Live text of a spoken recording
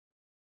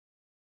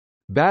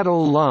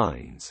Battle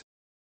Lines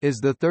is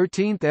the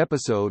 13th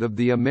episode of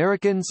the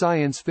American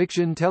science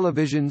fiction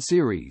television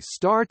series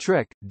Star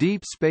Trek: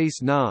 Deep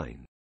Space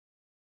Nine.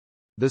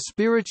 The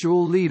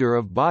spiritual leader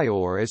of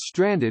Bajor is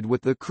stranded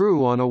with the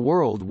crew on a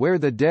world where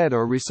the dead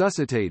are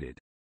resuscitated.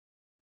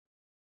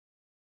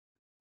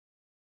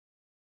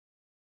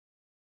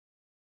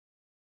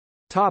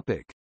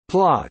 Topic.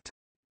 Plot.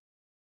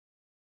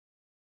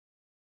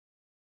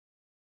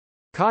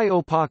 Kai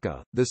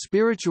Opaka, the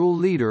spiritual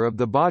leader of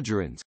the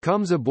Bajorans,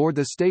 comes aboard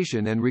the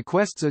station and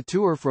requests a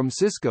tour from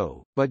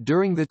Sisko, but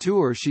during the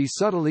tour she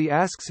subtly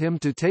asks him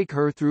to take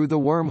her through the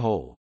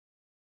wormhole.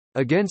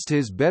 Against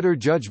his better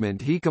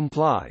judgment he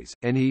complies,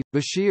 and he,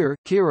 Bashir,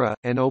 Kira,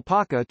 and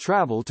Opaka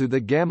travel to the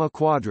Gamma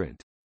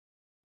Quadrant.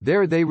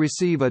 There they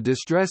receive a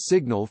distress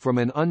signal from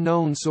an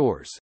unknown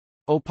source.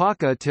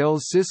 Opaka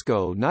tells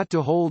Sisko not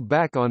to hold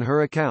back on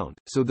her account,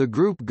 so the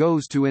group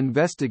goes to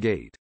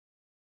investigate.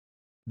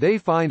 They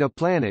find a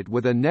planet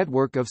with a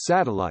network of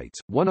satellites,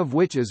 one of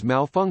which is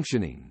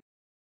malfunctioning.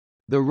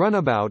 The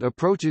runabout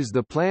approaches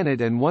the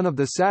planet and one of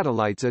the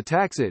satellites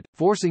attacks it,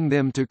 forcing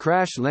them to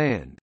crash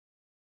land.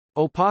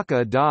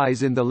 Opaka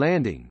dies in the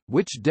landing,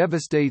 which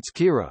devastates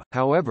Kira.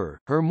 However,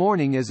 her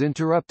mourning is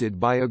interrupted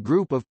by a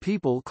group of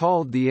people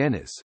called the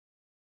Ennis.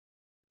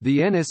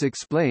 The Ennis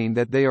explain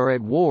that they are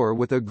at war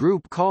with a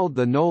group called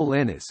the Null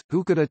Ennis,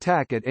 who could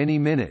attack at any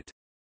minute.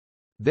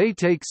 They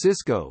take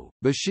Sisko,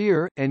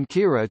 Bashir, and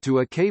Kira to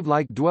a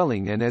cave-like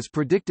dwelling and as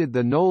predicted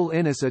the Null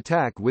Ennis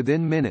attack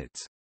within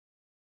minutes.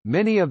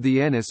 Many of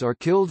the Ennis are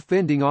killed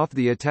fending off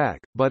the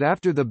attack, but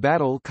after the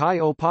battle Kai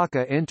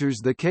Opaka enters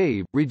the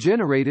cave,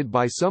 regenerated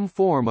by some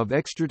form of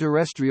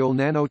extraterrestrial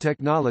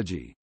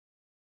nanotechnology.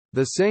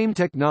 The same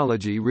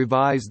technology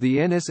revives the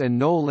Ennis and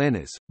Null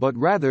Ennis, but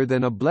rather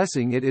than a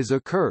blessing it is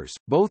a curse.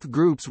 Both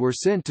groups were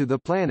sent to the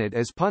planet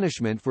as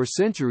punishment for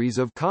centuries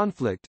of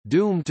conflict,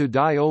 doomed to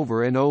die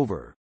over and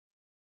over.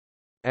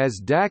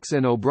 As Dax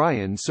and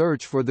O'Brien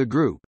search for the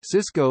group,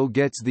 Sisko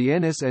gets the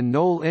Ennis and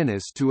Null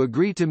Ennis to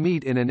agree to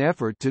meet in an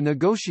effort to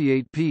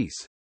negotiate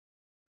peace.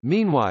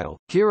 Meanwhile,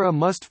 Kira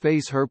must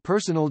face her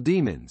personal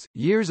demons.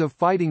 Years of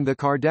fighting the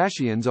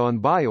Kardashians on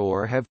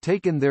Bajor have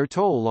taken their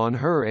toll on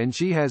her and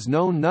she has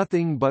known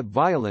nothing but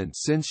violence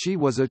since she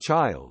was a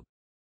child.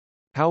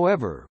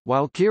 However,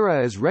 while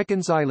Kira is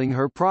reconciling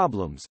her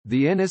problems,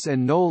 the Ennis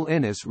and Null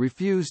Ennis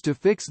refuse to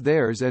fix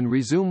theirs and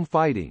resume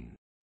fighting.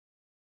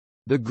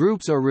 The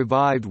groups are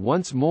revived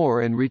once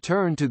more and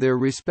return to their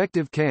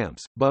respective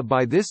camps, but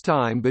by this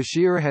time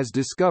Bashir has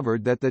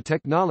discovered that the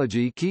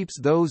technology keeps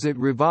those it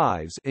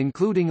revives,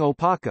 including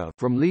Opaka,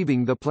 from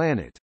leaving the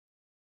planet.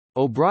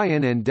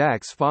 O'Brien and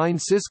Dax find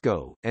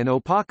Sisko, and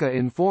Opaka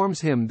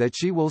informs him that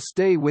she will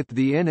stay with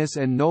the Ennis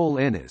and Null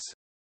Ennis.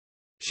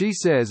 She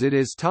says it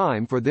is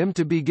time for them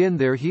to begin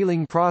their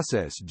healing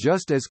process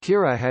just as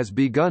Kira has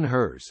begun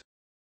hers.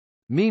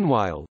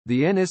 Meanwhile,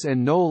 the Ennis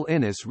and Null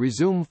Ennis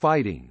resume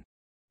fighting.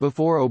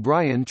 Before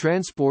O'Brien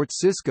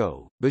transports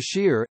Sisko,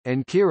 Bashir,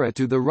 and Kira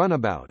to the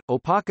runabout,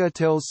 Opaka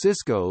tells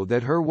Sisko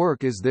that her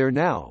work is there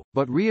now,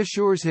 but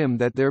reassures him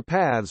that their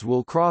paths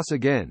will cross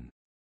again.